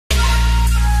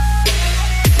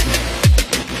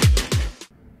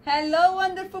Hello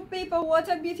wonderful people, what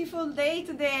a beautiful day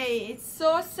today. It's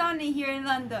so sunny here in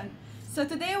London. So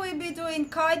today we'll be doing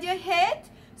cardio HIIT.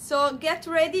 So get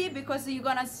ready because you're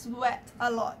gonna sweat a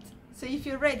lot. So if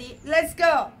you're ready, let's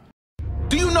go.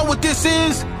 Do you know what this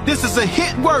is? This is a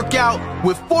HIIT workout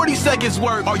with 40 seconds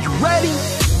worth. Are you ready?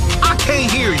 I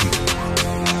can't hear you.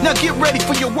 Now get ready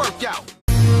for your workout.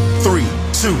 3,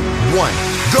 2, 1,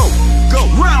 go, go.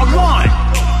 Round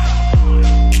 1.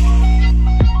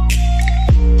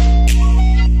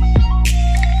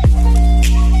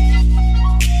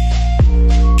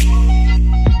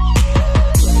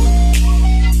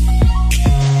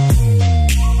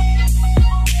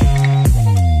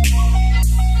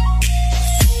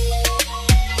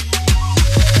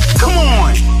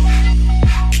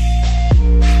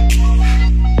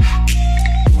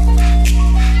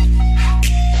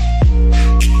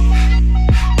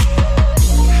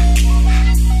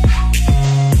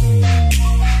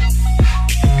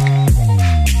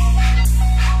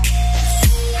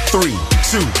 Three,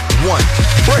 two, one,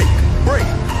 break, break,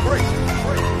 break,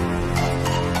 break.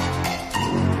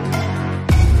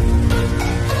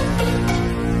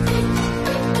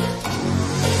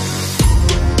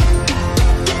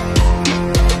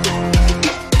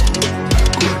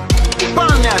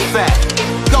 Burn that fat.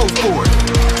 Go for it.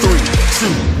 3,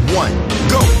 2, 1,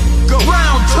 go, go.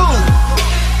 Round 2.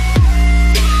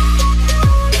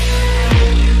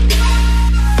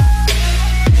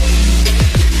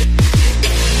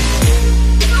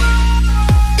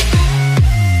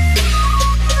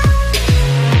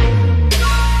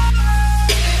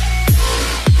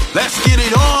 Let's get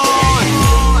it on!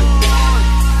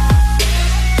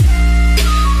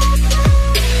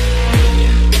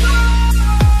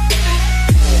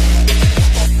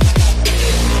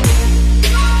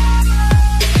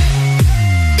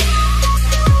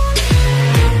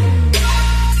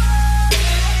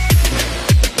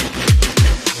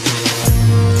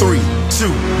 3, 2,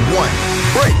 1,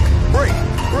 break, break,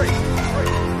 break, break.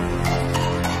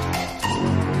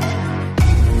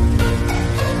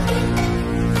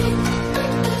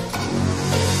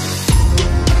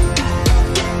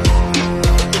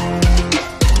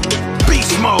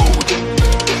 Mode.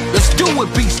 Let's do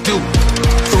what beasts do. 3,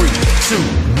 2,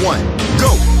 1,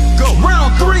 go, go.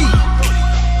 Round 3.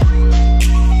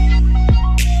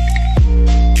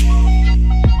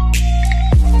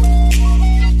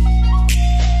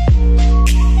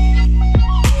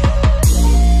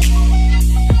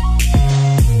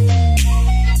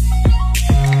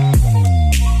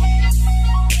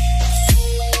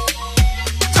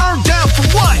 Turn down for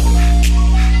what?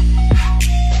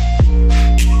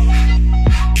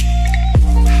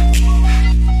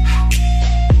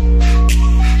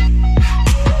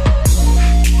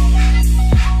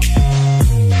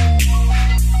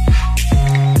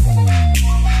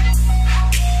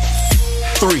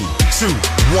 3, 2,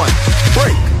 1,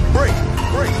 break, break,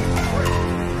 break, break.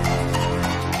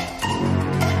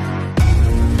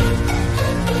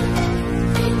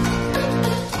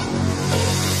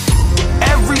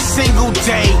 Every single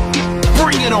day,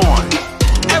 bring it on.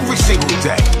 Every single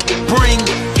day, bring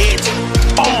it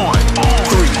on.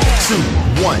 3, 2,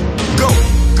 1, go,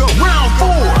 go. Round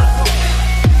 4.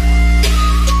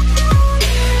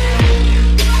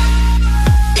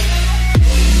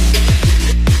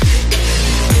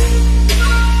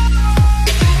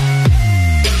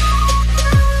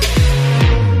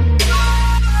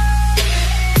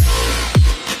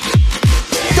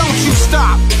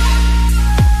 Stop.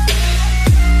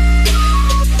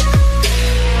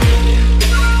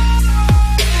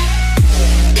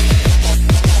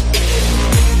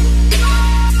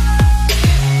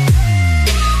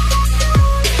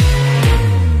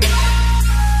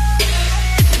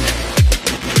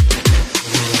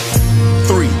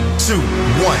 Three, two,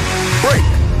 one, break,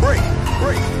 break,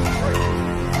 break,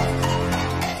 break.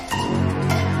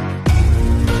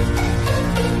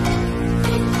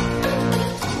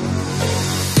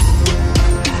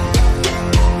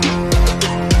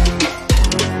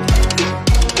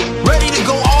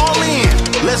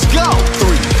 Let's go.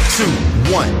 3, 2,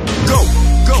 1, go,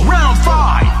 go. Round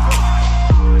 5.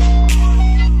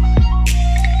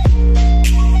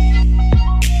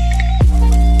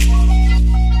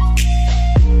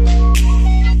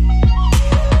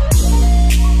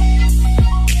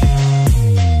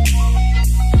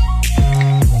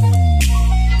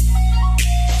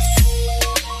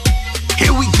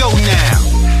 Here we go now.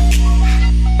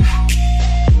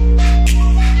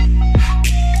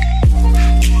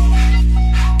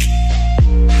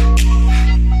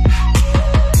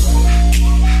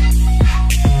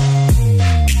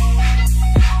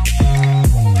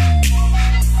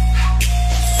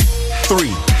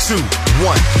 Three, two,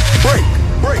 1, break,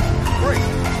 break, break,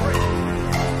 break.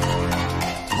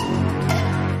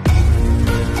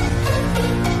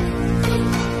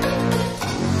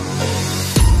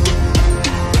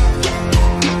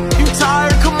 You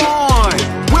tired? Come on.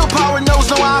 Willpower knows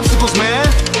no obstacles, man.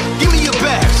 Give me your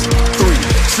best. 3,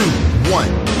 2, 1,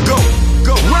 go,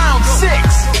 go. Round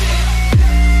 6.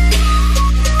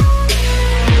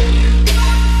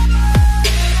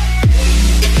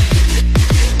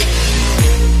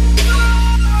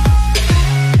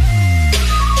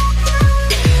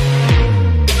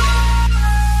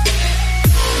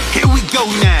 Go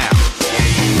now.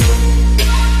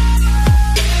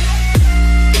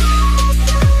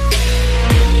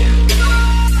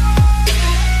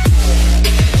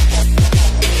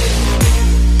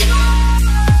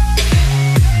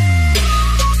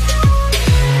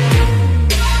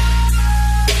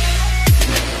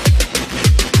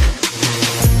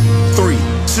 Three,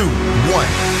 two, one,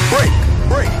 break,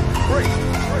 break, break,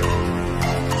 break.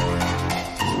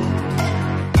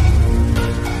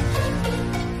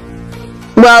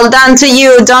 Well done to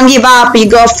you. Don't give up. You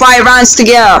got 5 rounds to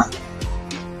go.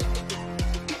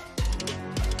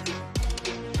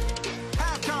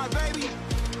 Halftime, baby.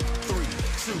 3,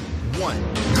 2, 1,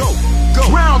 go,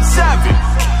 go. Round 7.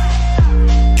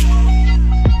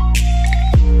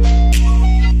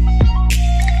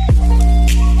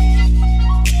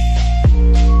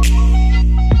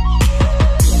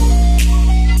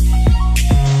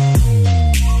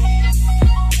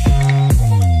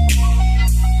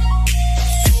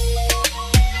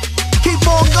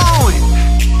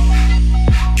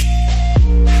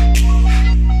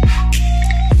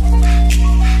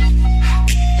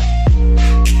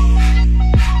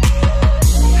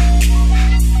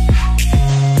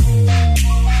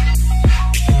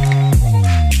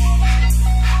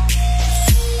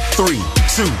 Three,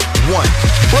 two, one,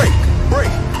 break, break,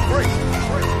 break,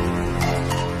 break.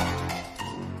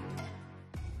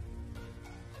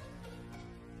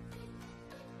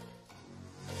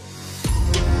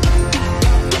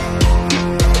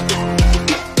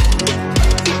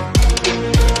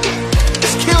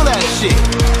 Let's kill that shit.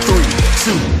 3,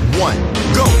 2, 1,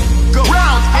 go, go.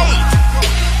 Round 8.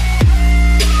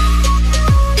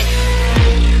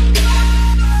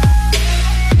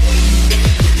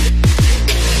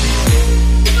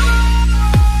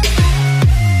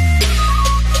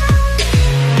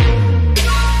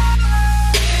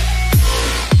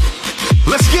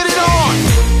 Let's get it on!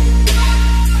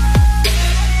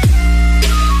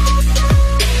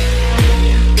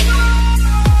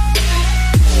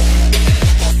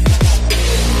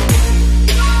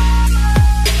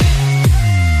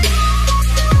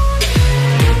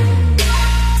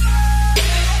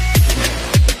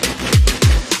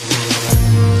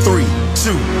 Three,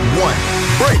 two, one,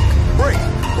 break, break,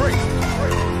 break,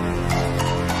 break.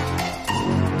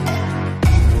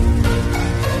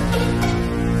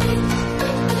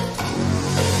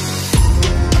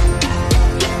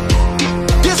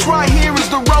 This right here is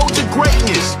the road to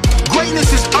greatness.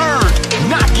 Greatness is earned,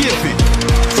 not given.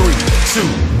 3, 2,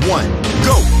 1,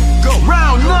 go, go.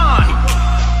 Round 9.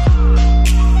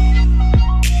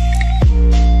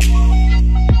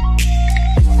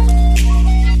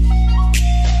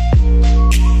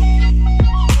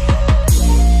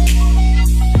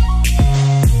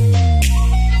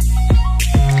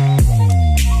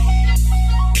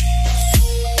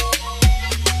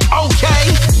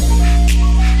 Okay.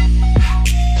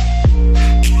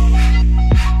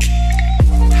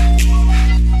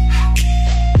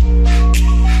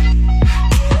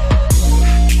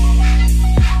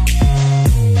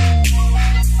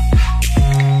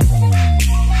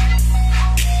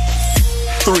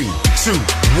 Three, two,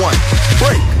 one,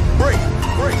 break, break,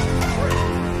 break, break.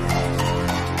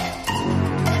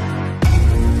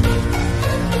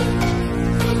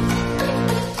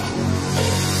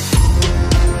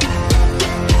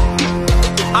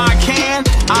 I can,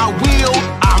 I will,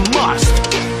 I must.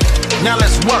 Now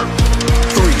let's work.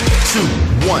 3, 2,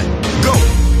 1, go,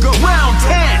 go. Round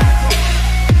 10.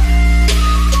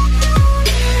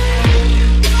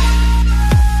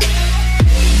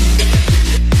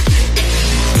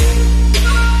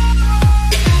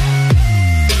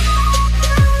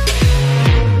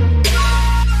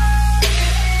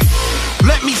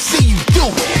 Let me see you do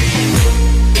it.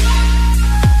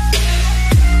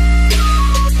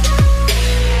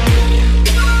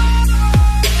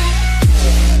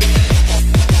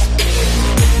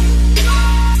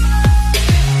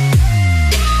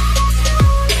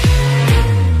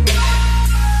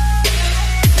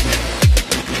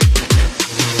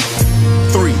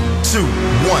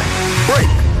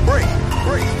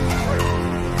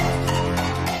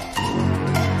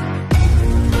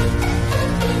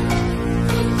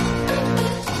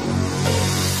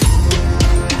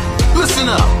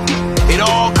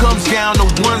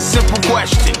 simple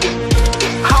question.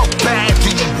 How bad do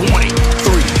you want it?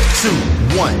 3, 2,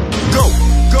 1, go.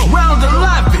 Go. Round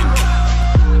 11.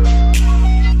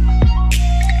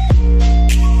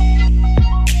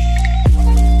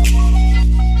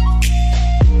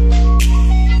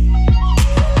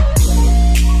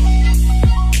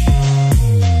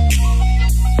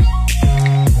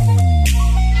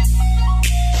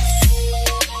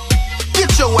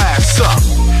 Get your ass up.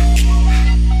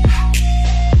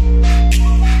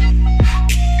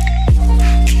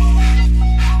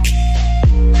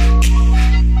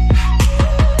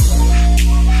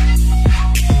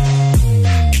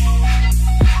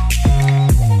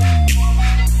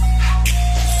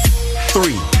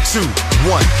 Three, two,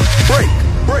 one, break,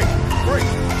 break, break,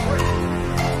 break.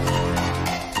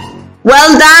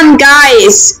 Well done,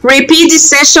 guys. Repeat this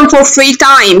session for 3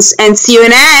 times and see you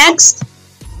next.